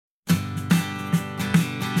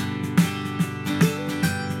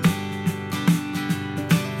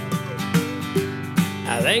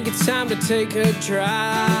think it's time to take a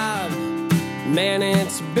drive. Man,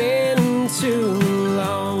 it's been too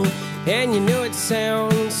long, and you know it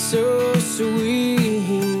sounds so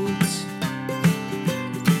sweet.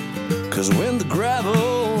 'Cause when the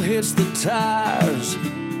gravel hits the tires,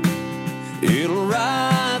 it'll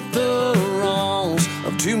right the wrongs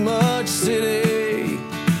of too much city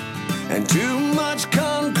and too much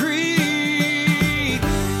concrete.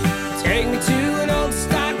 Take me to an old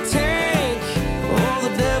stock tank or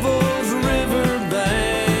the Devil's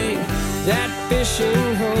Riverbank, that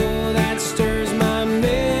fishing hole that stirs my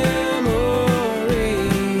memories.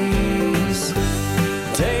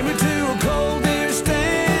 Take me to a cold beer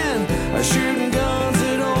stand, shooting guns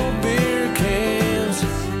at old beer cans.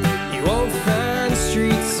 You won't find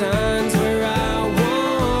street signs where I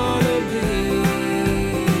wanna be.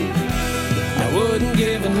 I wouldn't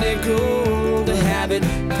give a nickel to have it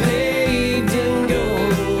paved in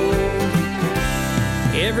gold.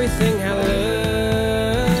 Everything I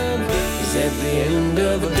love is at the end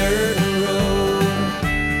of a dirt road.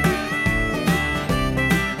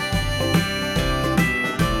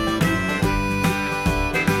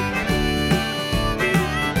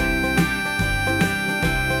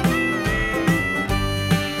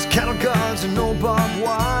 It's cattle guards and no barbed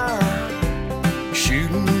wire,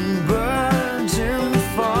 shooting birds in the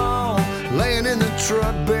fall, laying in the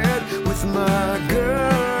truck bed with my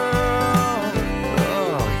girl.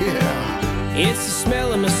 Oh yeah. It's the smell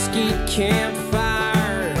of mesquite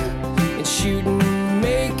campfire and shooting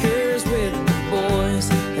makers with the boys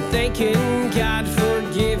and thanking God for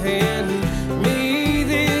giving me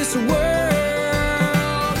this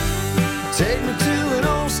world. Take me to an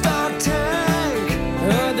old stock tank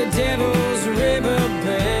or the Devil's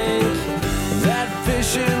Riverbank, that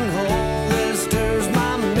fishing hole that stirs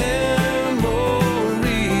my memories.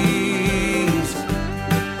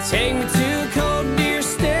 Take me to a cold deer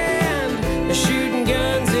stand, shooting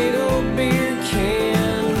guns at old beer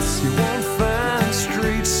cans. You won't find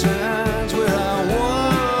street signs where I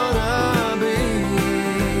wanna be.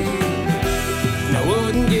 I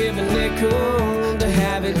wouldn't give a nickel to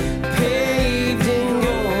have it paved in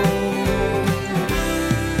gold.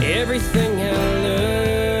 Everything I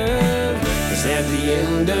love is at the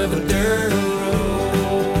end of a dirt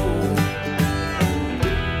road.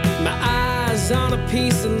 My eyes on a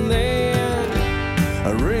piece of land,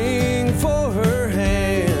 A ring for her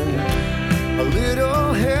hand, a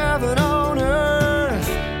little heaven on earth.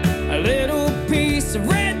 a little piece of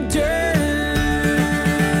red dirt.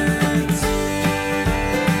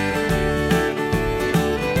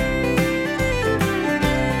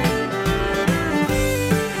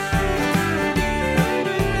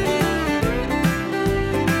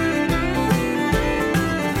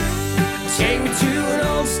 Take me to an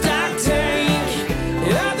old stock tank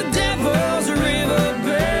of the Devil's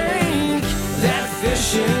Riverbank, that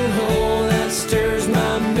fishing hole that stirs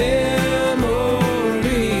my memories.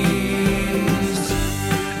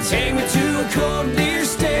 Take me to a cold deer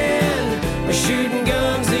stand, shooting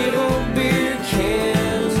guns at old beer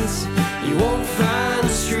cans. You won't find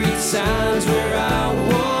street signs where I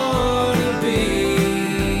wanna be.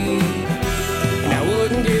 And I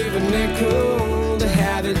wouldn't give a nickel to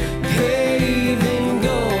have it paved in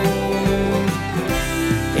gold.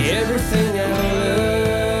 Everything I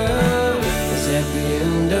love is at the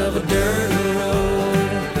end of a dirt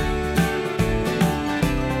road.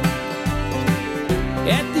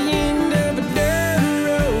 At the end of a dirt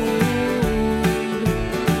road.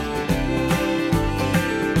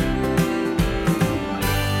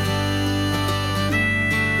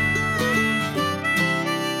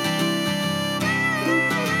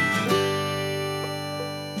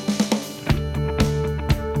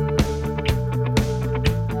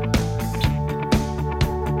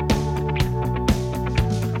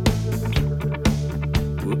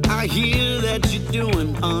 I hear that you're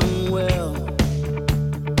doing unwell.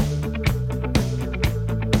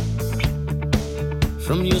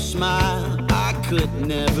 From your smile, I could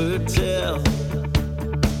never tell.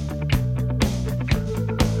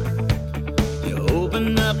 You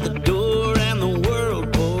open up the door and the world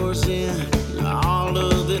pours in all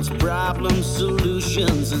of its problems,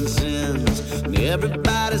 solutions, and sins. And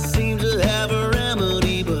everybody seems to have a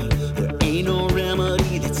remedy, but there ain't no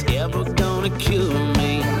remedy that's ever gonna cure me.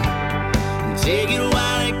 Take it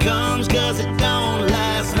while it comes, 'cause it don't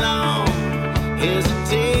last long.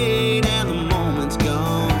 Hesitate and the moment's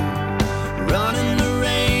gone. Run in the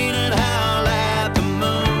rain and howl at the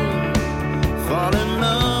moon. Fall in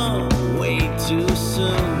love way too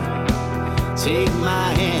soon. Take my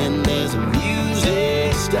hand as the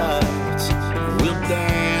music starts. We'll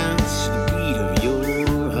dance to the beat of your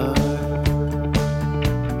heart.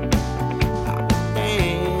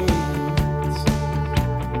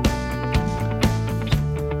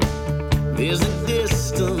 There's a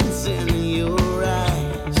distance in your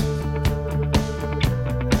eyes.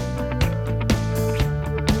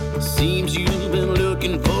 Seems you've been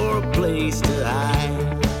looking for a place to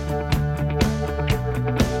hide.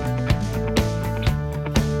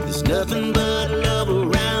 There's nothing but love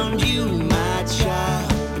around you, my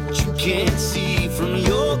child, but you can't see from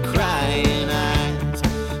your crying eyes.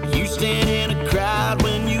 You stand in a crowd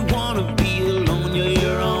when you wanna be alone. You're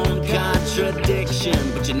your own contradiction,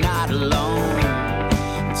 but you're not alone.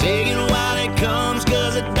 Take it while it comes,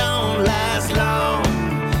 'cause it don't last long.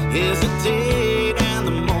 Hesitate and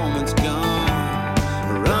the moment's gone.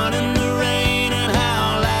 Run in the rain and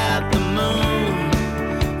howl at the moon.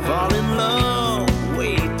 Fall in love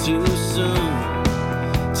way too soon.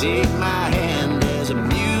 Take my hand as the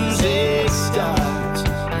music starts.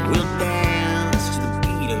 We'll dance to the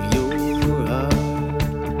beat of your heart.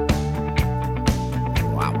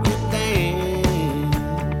 Oh, I will dance.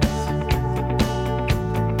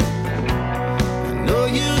 I know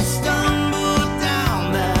you stumbled down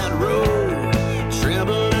that road,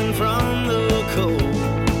 trembling from the cold.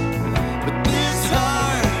 But this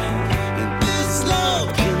heart and this love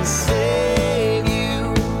can save you.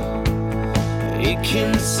 It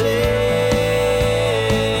can save